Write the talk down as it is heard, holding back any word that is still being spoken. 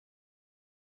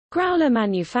Growler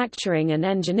Manufacturing and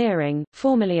Engineering,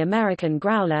 formerly American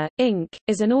Growler, Inc.,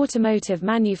 is an automotive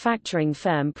manufacturing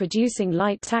firm producing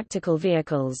light tactical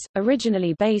vehicles,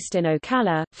 originally based in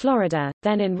Ocala, Florida,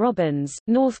 then in Robbins,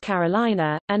 North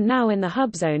Carolina, and now in the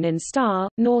hub zone in Star,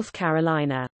 North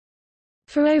Carolina.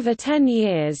 For over 10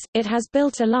 years, it has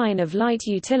built a line of light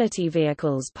utility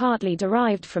vehicles partly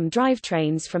derived from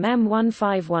drivetrains from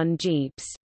M151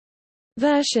 Jeeps.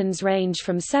 Versions range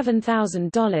from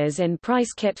 $7,000 in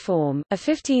price kit form, a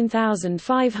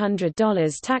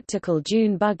 $15,500 tactical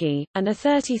dune buggy, and a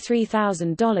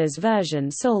 $33,000 version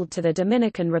sold to the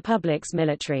Dominican Republic's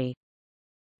military.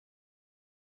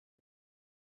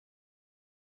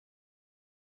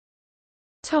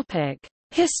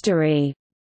 History.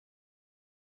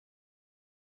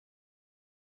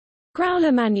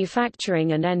 Growler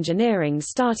Manufacturing and Engineering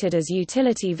started as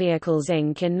Utility Vehicles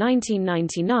Inc. in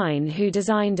 1999, who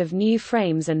designed of new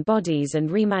frames and bodies and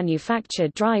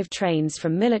remanufactured drive trains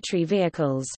from military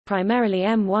vehicles, primarily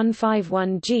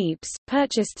M151 Jeeps,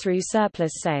 purchased through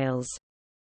surplus sales.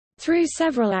 Through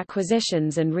several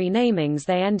acquisitions and renamings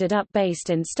they ended up based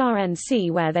in Star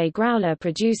NC, where they Growler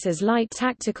produces light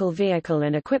tactical vehicle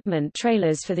and equipment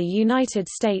trailers for the United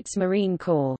States Marine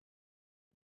Corps.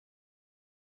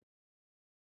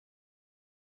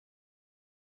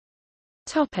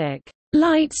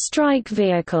 Light strike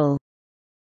vehicle.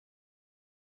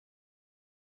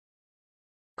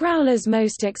 Growler's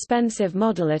most expensive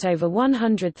model at over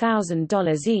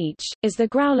 $100,000 each, is the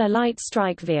Growler Light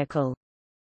Strike vehicle.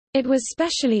 It was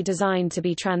specially designed to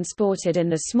be transported in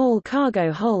the small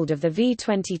cargo hold of the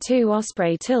V-22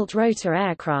 Osprey tilt-rotor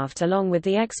aircraft along with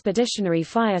the Expeditionary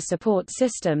Fire Support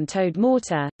System towed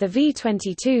mortar. The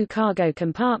V-22 cargo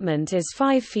compartment is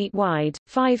 5 feet wide,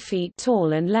 5 feet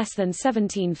tall and less than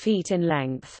 17 feet in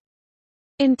length.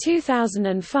 In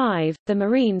 2005, the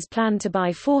Marines planned to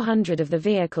buy 400 of the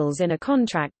vehicles in a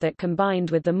contract that,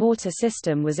 combined with the mortar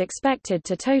system, was expected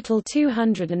to total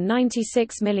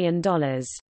 $296 million.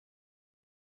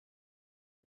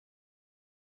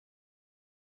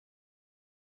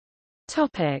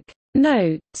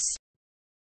 Notes.